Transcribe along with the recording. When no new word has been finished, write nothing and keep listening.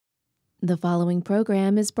The following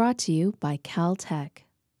program is brought to you by Caltech.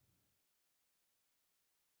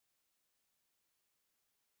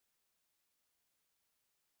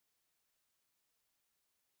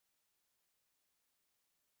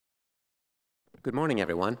 Good morning,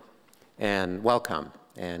 everyone, and welcome.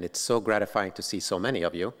 And it's so gratifying to see so many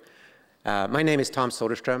of you. My name is Tom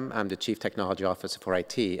Soderstrom. I'm the Chief Technology Officer for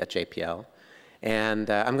IT at JPL.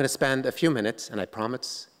 And I'm going to spend a few minutes, and I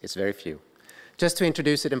promise it's very few, just to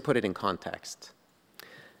introduce it and put it in context.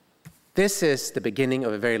 This is the beginning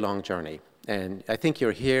of a very long journey. And I think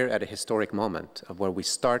you're here at a historic moment of where we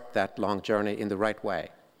start that long journey in the right way.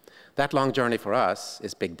 That long journey for us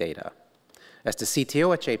is big data. As the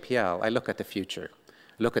CTO at JPL, I look at the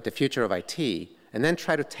future of IT, and then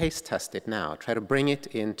try to taste test it now, try to bring it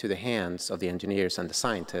into the hands of the engineers and the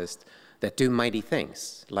scientists that do mighty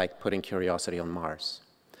things, like putting Curiosity on Mars.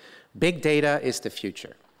 Big data is the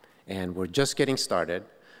future, and we're just getting started.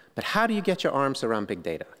 But how do you get your arms around big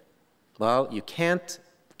data? Well, you can't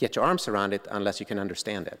get your arms around it unless you can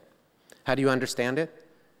understand it. How do you understand it?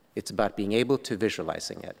 It's about being able to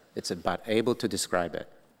visualizing it. It's about able to describe it.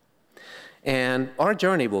 And our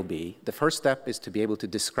journey will be, the first step is to be able to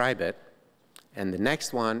describe it, and the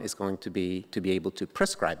next one is going to be able to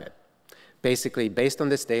prescribe it. Basically, based on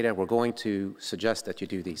this data, we're going to suggest that you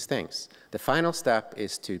do these things. The final step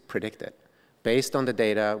is to predict it. Based on the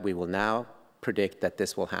data, we will now predict that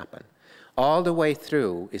this will happen. All the way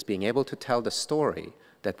through is being able to tell the story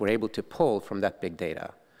that we're able to pull from that big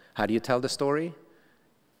data. How do you tell the story?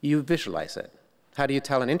 You visualize it. How do you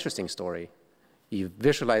tell an interesting story? You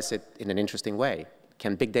visualize it in an interesting way.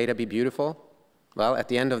 Can big data be beautiful? Well, at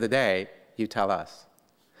the end of the day, you tell us.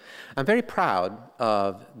 I'm very proud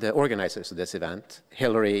of the organizers of this event,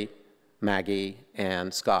 Hendrie, Maggie,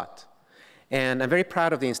 and Scott. And I'm very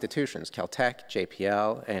proud of the institutions, Caltech,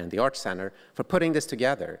 JPL, and the Art Center, for putting this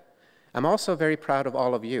together. I'm also very proud of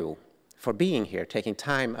all of you for being here, taking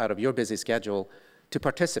time out of your busy schedule to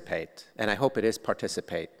participate. And I hope it is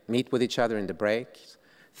participate. Meet with each other in the breaks,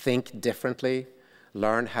 think differently,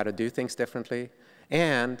 learn how to do things differently,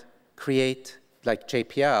 and create, like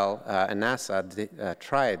JPL and NASA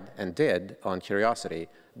tried and did on Curiosity,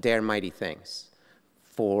 dare mighty things.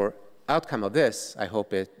 For outcome of this, I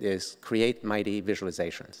hope it is create mighty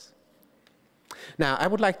visualizations. Now, I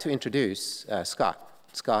would like to introduce Scott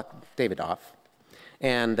Davidoff.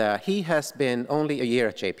 And he has been only a year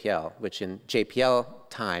at JPL, which in JPL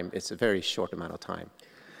time is a very short amount of time.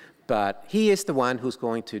 But he is the one who's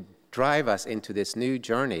going to drive us into this new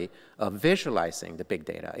journey of visualizing the big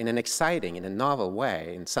data in an exciting, in a novel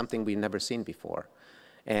way, in something we've never seen before.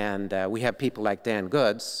 And we have people like Dan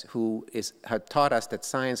Goods, who have taught us that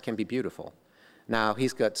science can be beautiful. Now,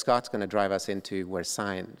 Scott's going to drive us into where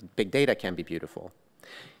big data can be beautiful.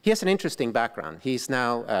 He has an interesting background. He's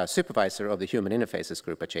now a supervisor of the Human Interfaces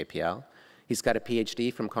Group at JPL. He's got a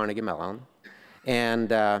Ph.D. from Carnegie Mellon.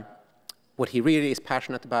 And what he really is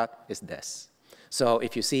passionate about is this. So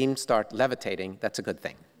if you see him start levitating, that's a good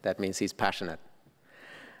thing. That means he's passionate.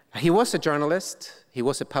 He was a journalist, he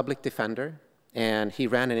was a public defender, and he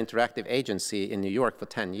ran an interactive agency in New York for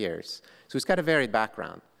 10 years. So he's got a varied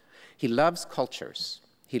background. He loves cultures.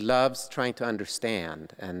 He loves trying to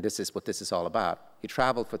understand, and this is what this is all about. He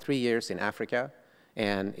traveled for 3 years in Africa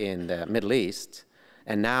and in the Middle East,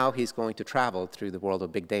 and now he's going to travel through the world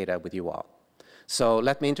of big data with you all. So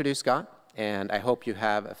let me introduce Scott. And I hope you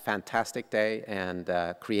have a fantastic day and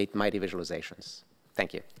create mighty visualizations.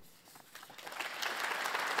 Thank you.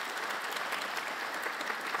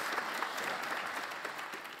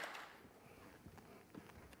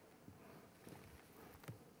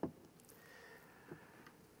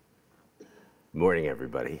 Good morning,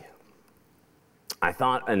 everybody. I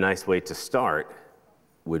thought a nice way to start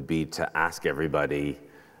would be to ask everybody,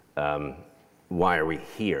 why are we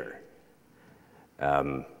here?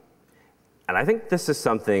 And I think this is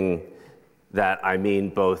something that I mean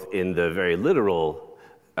both in the very literal,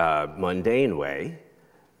 mundane way,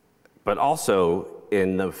 but also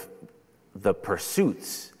in the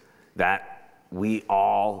pursuits that we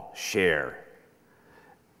all share.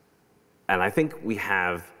 And I think we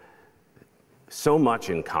have so much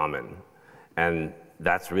in common, and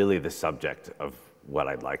that's really the subject of what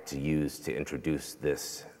I'd like to use to introduce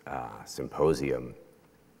this symposium.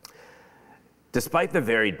 Despite the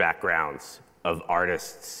varied backgrounds of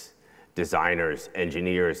artists, designers,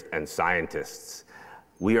 engineers, and scientists,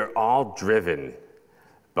 we are all driven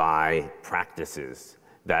by practices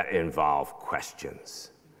that involve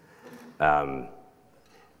questions.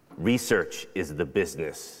 Research is the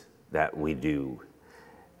business that we do,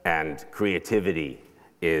 and creativity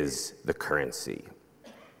is the currency.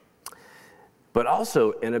 But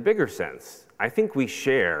also, in a bigger sense, I think we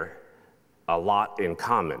share a lot in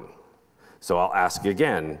common. So I'll ask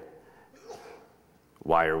again,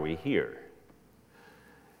 why are we here?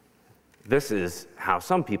 This is how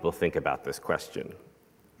some people think about this question.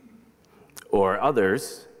 Or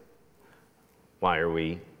others, why are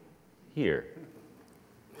we here?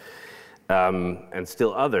 And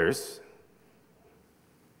still others,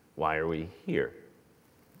 why are we here?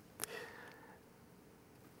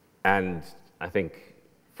 And I think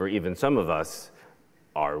for even some of us,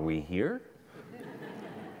 are we here?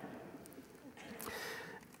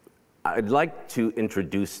 I'd like to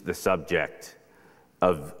introduce the subject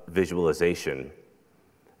of visualization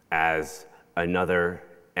as another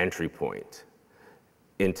entry point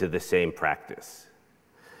into the same practice,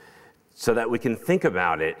 so that we can think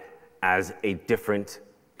about it as a different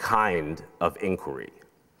kind of inquiry.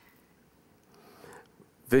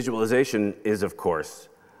 Visualization is, of course,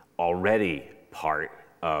 already part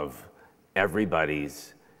of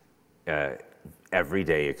everybody's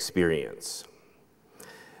everyday experience.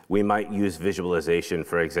 We might use visualization,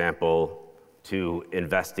 for example, to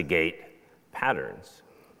investigate patterns.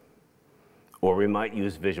 Or we might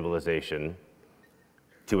use visualization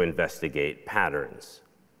to investigate patterns.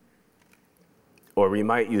 Or we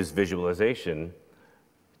might use visualization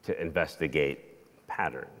to investigate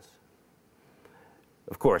patterns.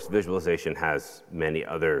 Of course, visualization has many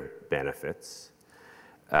other benefits.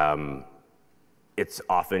 It's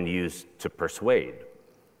often used to persuade.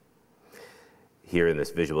 Here in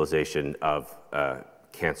this visualization of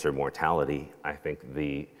cancer mortality, I think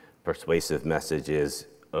the persuasive message is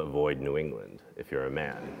avoid New England if you're a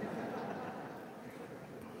man.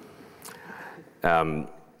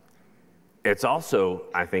 It's also,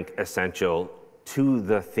 I think, essential to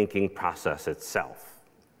the thinking process itself.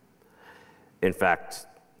 In fact,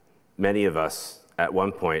 many of us at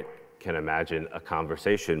one point can imagine a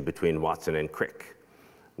conversation between Watson and Crick,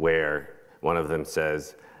 where one of them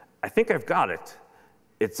says, I think I've got it.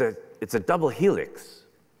 It's a double helix.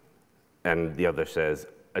 And the other says,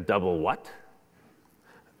 a double what?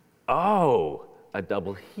 Oh, a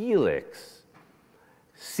double helix.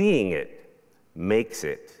 Seeing it makes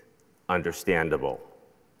it understandable.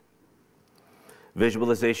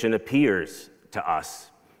 Visualization appears to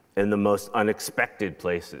us in the most unexpected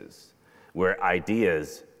places, where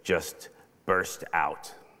ideas just burst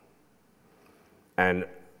out. And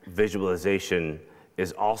visualization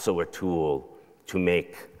is also a tool to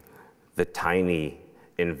make the tiny,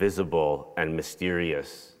 invisible, and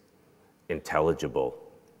mysterious intelligible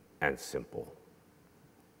and simple.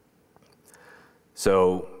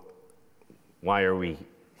 So, why are we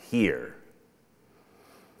here?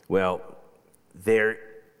 Well, there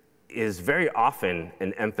is very often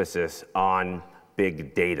an emphasis on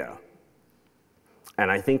big data. And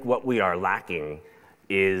I think what we are lacking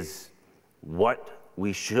is what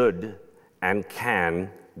we should and can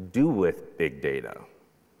do with big data.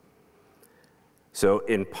 So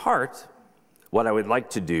in part, what I would like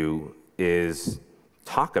to do is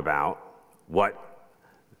talk about what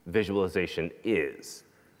visualization is.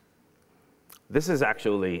 This is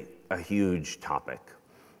actually a huge topic.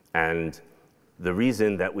 And the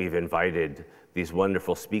reason that we've invited these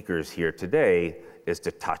wonderful speakers here today is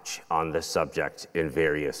to touch on this subject in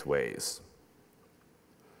various ways.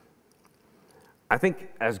 I think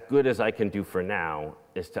as good as I can do for now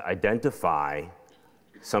is to identify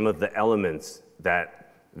some of the elements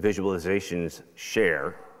that visualizations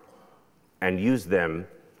share and use them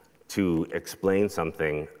to explain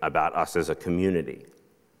something about us as a community.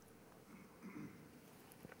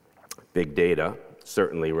 Big data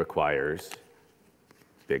certainly requires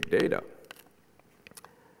big data.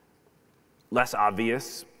 Less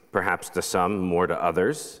obvious, perhaps to some, more to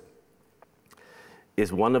others,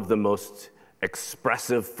 is one of the most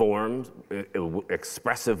expressive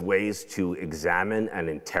ways to examine and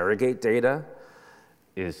interrogate data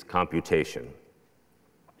is computation.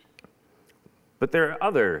 But there are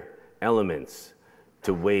other elements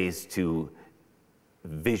to ways to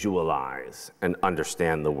visualize and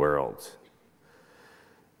understand the world.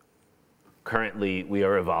 Currently, we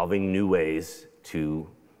are evolving new ways to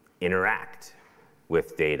interact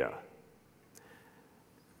with data.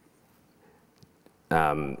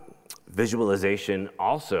 Visualization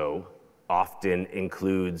also often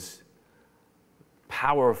includes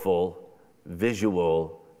powerful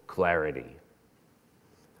visual clarity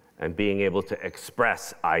and being able to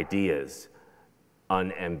express ideas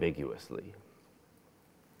unambiguously.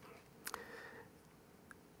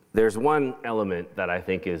 There's one element that I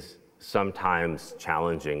think is sometimes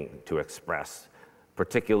challenging to express,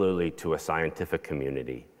 particularly to a scientific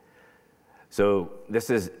community. So this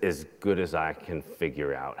is as good as I can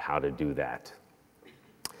figure out how to do that.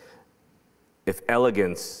 If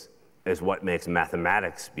elegance is what makes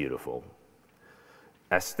mathematics beautiful,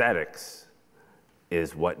 aesthetics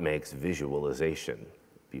is what makes visualization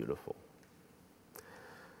beautiful.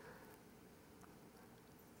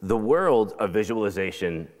 The world of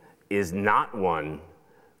visualization is not one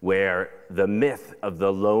where the myth of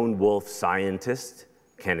the lone wolf scientist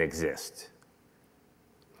can exist.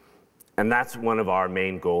 And that's one of our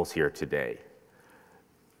main goals here today.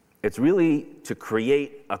 It's really to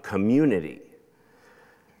create a community,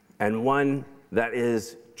 and one that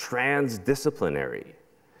is transdisciplinary,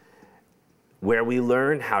 where we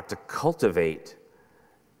learn how to cultivate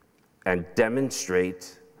and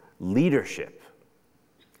demonstrate leadership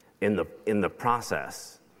in the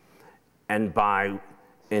process. And by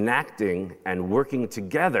enacting and working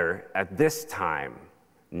together at this time,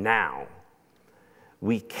 now,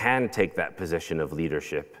 we can take that position of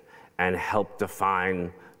leadership and help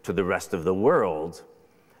define to the rest of the world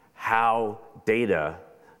how data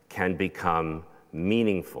can become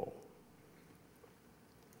meaningful.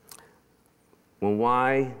 Well,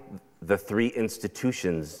 why the three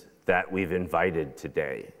institutions that we've invited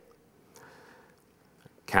today?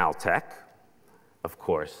 Caltech, of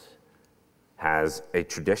course, has a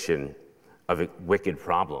tradition of wicked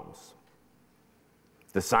problems.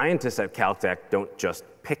 The scientists at Caltech don't just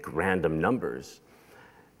pick random numbers.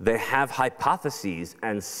 They have hypotheses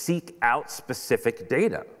and seek out specific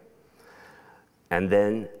data, and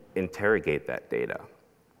then interrogate that data.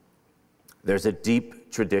 There's a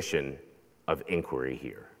deep tradition of inquiry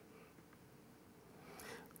here.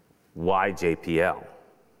 Why JPL?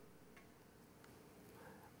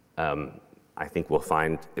 I think we'll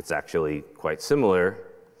find it's actually quite similar,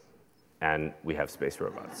 and we have space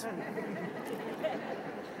robots.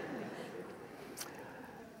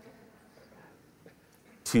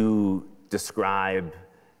 To describe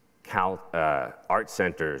Art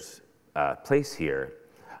Center's place here,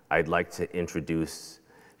 I'd like to introduce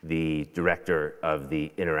the director of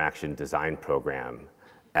the Interaction Design Program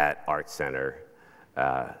at Art Center,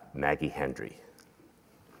 Maggie Hendrie.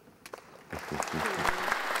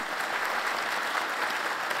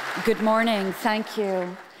 Good morning, thank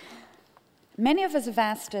you. Many of us have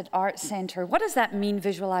asked at Art Center, what does that mean,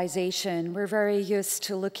 visualization? We're very used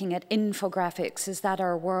to looking at infographics. Is that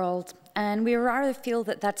our world? And we rather feel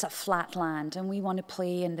that that's a flat land, and we want to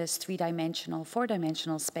play in this three-dimensional,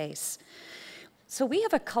 four-dimensional space. So we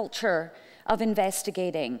have a culture of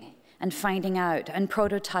investigating and finding out and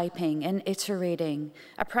prototyping and iterating,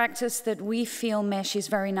 a practice that we feel meshes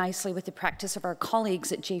very nicely with the practice of our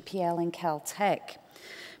colleagues at JPL and Caltech.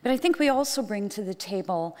 But I think we also bring to the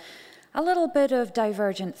table a little bit of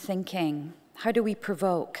divergent thinking. How do we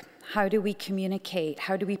provoke? How do we communicate?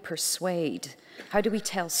 How do we persuade? How do we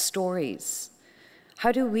tell stories?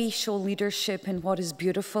 How do we show leadership in what is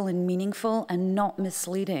beautiful and meaningful and not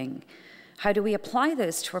misleading? How do we apply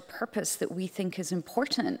this to a purpose that we think is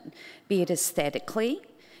important, be it aesthetically,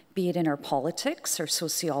 be it in our politics or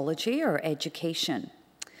sociology or education?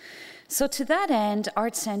 So to that end,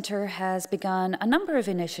 Art Center has begun a number of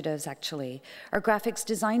initiatives, actually. Our graphics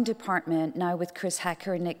design department, now with Chris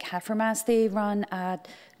Hacker and Nick Hafermas, they run a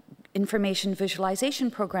information visualization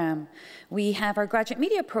program. We have our graduate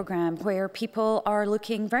media program where people are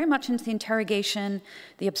looking very much into the interrogation,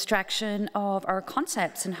 the abstraction of our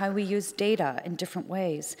concepts and how we use data in different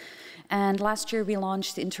ways. And last year we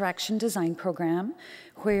launched the interaction design program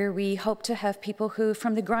where we hope to have people who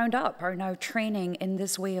from the ground up are now training in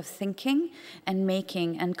this way of thinking and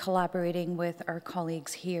making and collaborating with our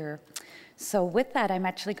colleagues here. So with that, I'm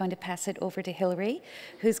actually going to pass it over to Hillary,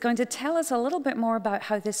 who's going to tell us a little bit more about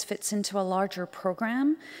how this fits into a larger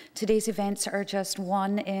program. Today's events are just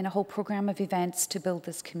one in a whole program of events to build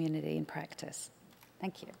this community in practice.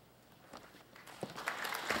 Thank you.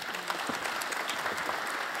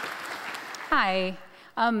 Hi.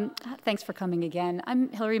 Thanks for coming again. I'm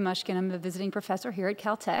Hillary Mushkin. I'm a visiting professor here at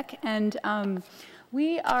Caltech, and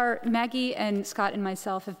Maggie and Scott and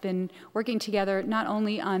myself have been working together not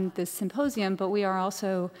only on this symposium, but we are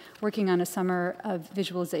also working on a summer of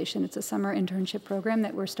visualization. It's a summer internship program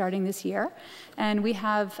that we're starting this year. And we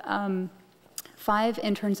have 5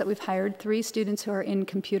 interns that we've hired, 3 students who are in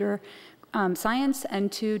computer science and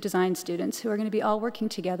 2 design students who are going to be all working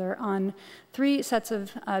together on 3 sets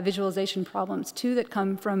of visualization problems, 2 that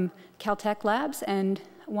come from Caltech labs and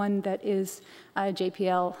 1 that is a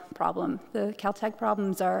JPL problem. The Caltech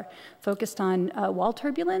problems are focused on wall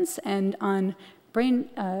turbulence and on brain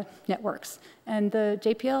networks. And the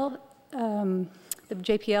JPL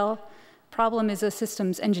problem is a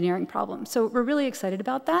systems engineering problem. So we're really excited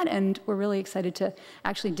about that, and we're really excited to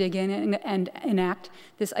actually dig in and enact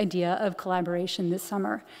this idea of collaboration this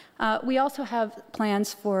summer. We also have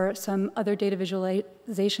plans for some other data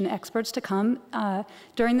visualization experts to come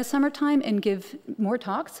during the summertime and give more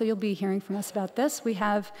talks, so you'll be hearing from us about this. We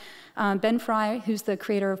have Ben Fry, who's the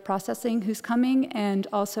creator of processing, who's coming, and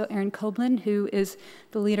also Aaron Koblin, who is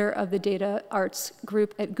the leader of the data arts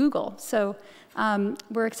group at Google. So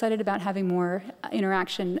we're excited about having more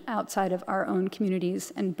interaction outside of our own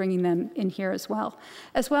communities and bringing them in here as well.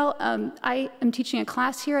 I am teaching a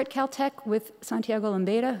class here at Caltech with Santiago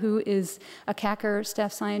Lambeda, who is a CACR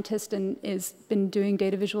staff scientist and has been doing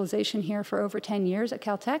data visualization here for over 10 years at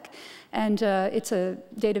Caltech. And it's a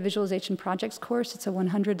data visualization projects course. It's a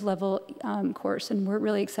 100-level course, and we're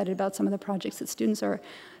really excited about some of the projects that students are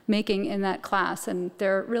making in that class, and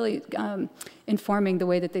they're really informing the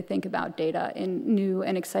way that they think about data in new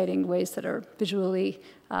and exciting ways that are visually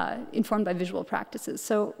informed by visual practices.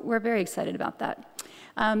 So we're very excited about that.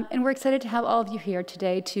 And we're excited to have all of you here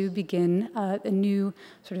today to begin a new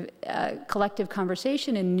sort of collective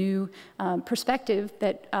conversation and new perspective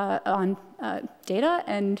that on data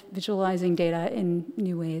and visualizing data in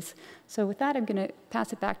new ways. So with that, I'm going to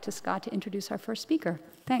pass it back to Scott to introduce our first speaker.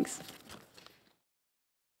 Thanks.